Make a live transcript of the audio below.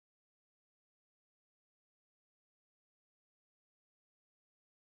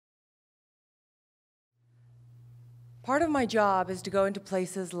Part of my job is to go into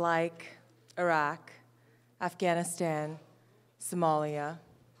places like Iraq, Afghanistan, Somalia.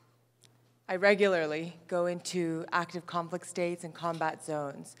 I regularly go into active conflict states and combat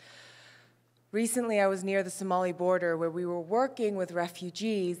zones. Recently, I was near the Somali border where we were working with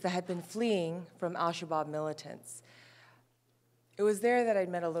refugees that had been fleeing from al-Shabaab militants. It was there that I'd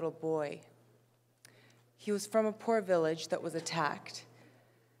met a little boy. He was from a poor village that was attacked,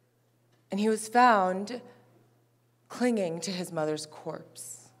 and he was found clinging to his mother's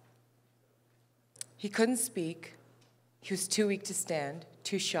corpse. He couldn't speak. He was too weak to stand,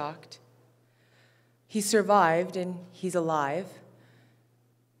 too shocked. He survived, and he's alive.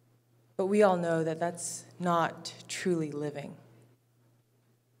 But we all know that that's not truly living.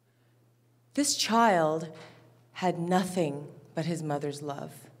 This child had nothing but his mother's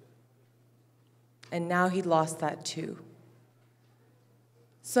love. And now he'd lost that too.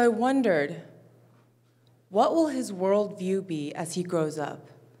 So I wondered, what will his worldview be as he grows up?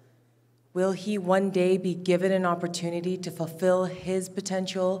 Will he one day be given an opportunity to fulfill his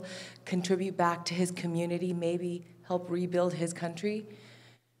potential, contribute back to his community, maybe help rebuild his country?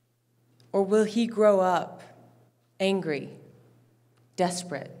 Or will he grow up angry,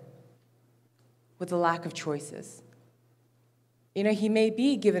 desperate, with a lack of choices? You know, he may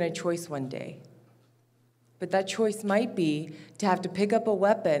be given a choice one day, but that choice might be to have to pick up a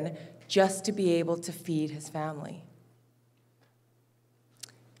weapon just to be able to feed his family.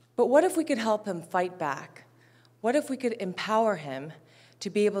 But what if we could help him fight back? What if we could empower him to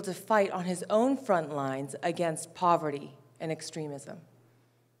be able to fight on his own front lines against poverty and extremism?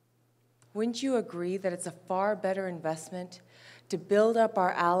 Wouldn't you agree that it's a far better investment to build up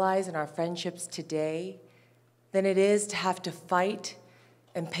our allies and our friendships today than it is to have to fight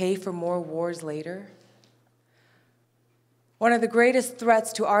and pay for more wars later? One of the greatest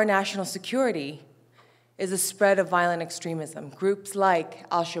threats to our national security is the spread of violent extremism. Groups like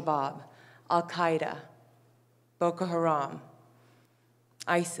al-Shabaab, al-Qaeda, Boko Haram,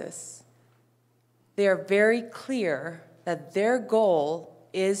 ISIS. They are very clear that their goal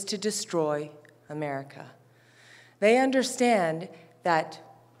is to destroy America. They understand that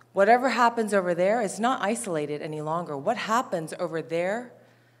whatever happens over there is not isolated any longer. What happens over there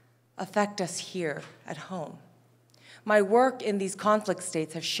affects us here at home. My work in these conflict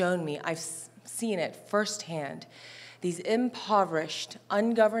states has shown me, I've seen it firsthand, these impoverished,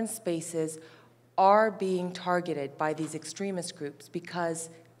 ungoverned spaces are being targeted by these extremist groups because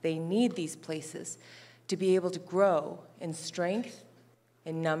they need these places to be able to grow in strength,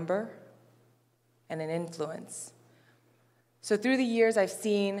 in number, and in influence. So through the years, I've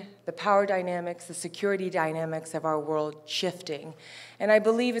seen the power dynamics, the security dynamics of our world shifting. And I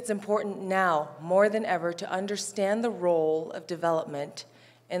believe it's important now, more than ever, to understand the role of development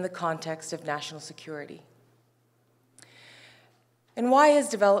in the context of national security. And why is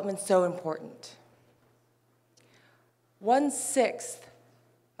development so important? 1/6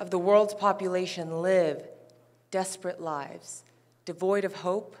 of the world's population live desperate lives, devoid of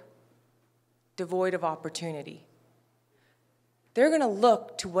hope, devoid of opportunity. They're going to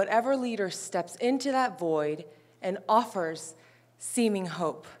look to whatever leader steps into that void and offers seeming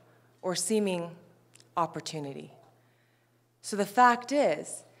hope or seeming opportunity. So the fact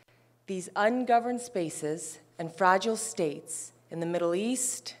is, these ungoverned spaces and fragile states in the Middle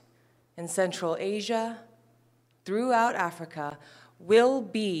East, in Central Asia, throughout Africa, will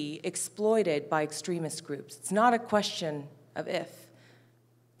be exploited by extremist groups. It's not a question of if,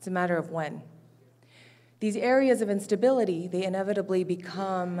 it's a matter of when. These areas of instability, they inevitably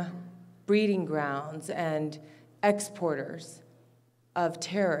become breeding grounds and exporters of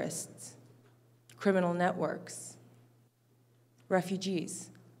terrorists, criminal networks,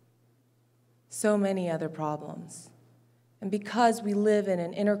 refugees, so many other problems. And because we live in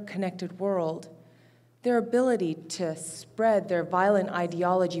an interconnected world, their ability to spread their violent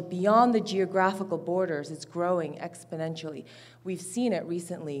ideology beyond the geographical borders is growing exponentially. We've seen it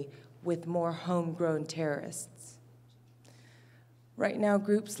recently with more homegrown terrorists. Right now,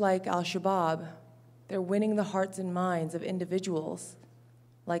 groups like al-Shabaab, they're winning the hearts and minds of individuals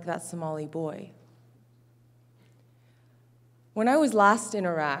like that Somali boy. When I was last in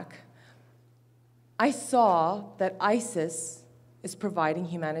Iraq, I saw that ISIS is providing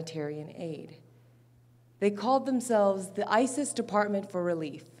humanitarian aid. They called themselves the ISIS Department for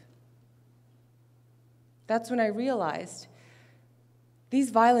Relief. That's when I realized these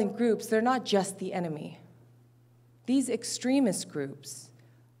violent groups, they're not just the enemy. These extremist groups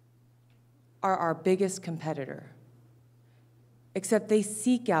are our biggest competitor, except they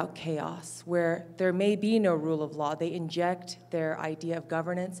seek out chaos where there may be no rule of law. They inject their idea of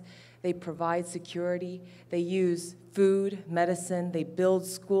governance They provide security. They use food, medicine. They build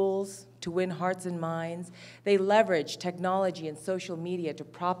schools to win hearts and minds. They leverage technology and social media to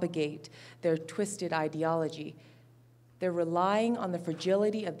propagate their twisted ideology. They're relying on the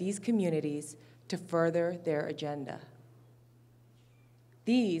fragility of these communities to further their agenda.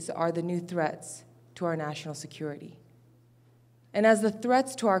 These are the new threats to our national security. And as the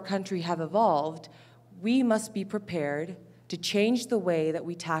threats to our country have evolved, we must be prepared to change the way that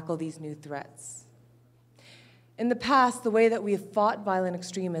we tackle these new threats. In the past, the way that we have fought violent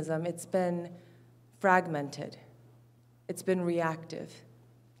extremism, it's been fragmented. It's been reactive.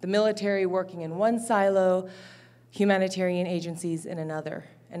 The military working in one silo, humanitarian agencies in another,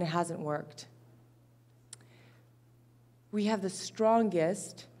 and it hasn't worked. We have the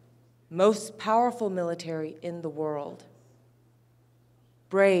strongest, most powerful military in the world.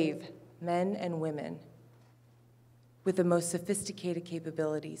 Brave men and women with the most sophisticated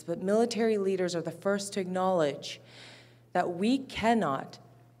capabilities. But military leaders are the first to acknowledge that we cannot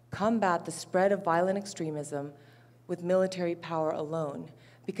combat the spread of violent extremism with military power alone,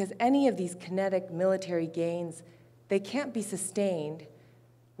 because any of these kinetic military gains, they can't be sustained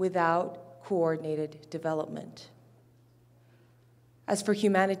without coordinated development. As for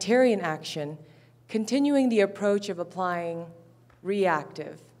humanitarian action, continuing the approach of applying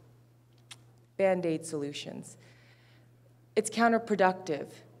reactive, Band-Aid solutions, it's counterproductive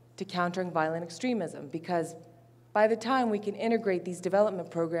to countering violent extremism, because by the time we can integrate these development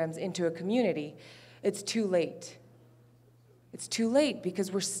programs into a community, it's too late. It's too late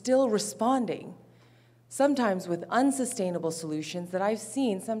because we're still responding, sometimes with unsustainable solutions that I've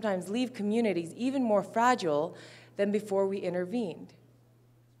seen sometimes leave communities even more fragile than before we intervened.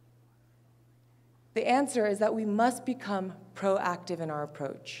 The answer is that we must become proactive in our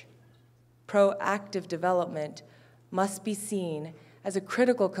approach. Proactive development must be seen as a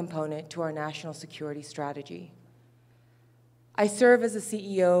critical component to our national security strategy. I serve as a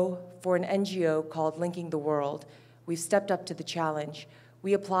CEO for an NGO called Linking the World. We've stepped up to the challenge.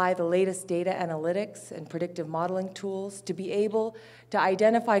 We apply the latest data analytics and predictive modeling tools to be able to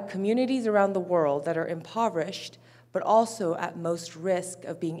identify communities around the world that are impoverished, but also at most risk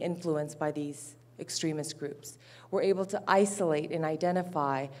of being influenced by these extremist groups. We're able to isolate and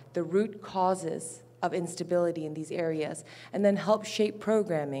identify the root causes of instability in these areas, and then help shape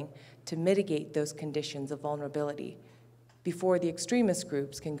programming to mitigate those conditions of vulnerability before the extremist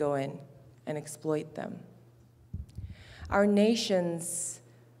groups can go in and exploit them. Our nation's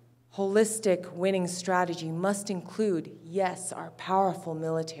holistic winning strategy must include, yes, our powerful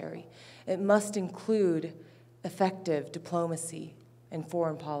military. It must include effective diplomacy and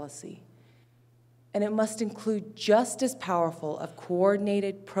foreign policy. And it must include just as powerful of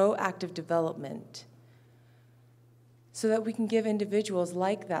coordinated, proactive development so that we can give individuals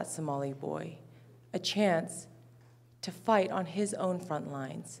like that Somali boy a chance to fight on his own front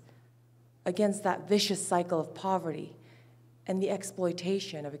lines against that vicious cycle of poverty and the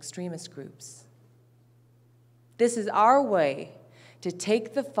exploitation of extremist groups. This is our way to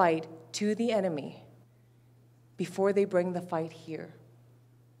take the fight to the enemy before they bring the fight here.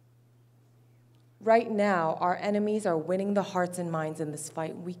 Right now, our enemies are winning the hearts and minds in this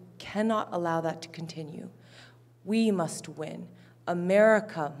fight. We cannot allow that to continue. We must win.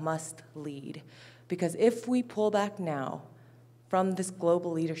 America must lead. Because if we pull back now from this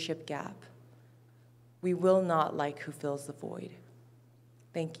global leadership gap, we will not like who fills the void.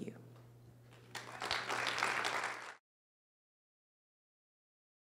 Thank you.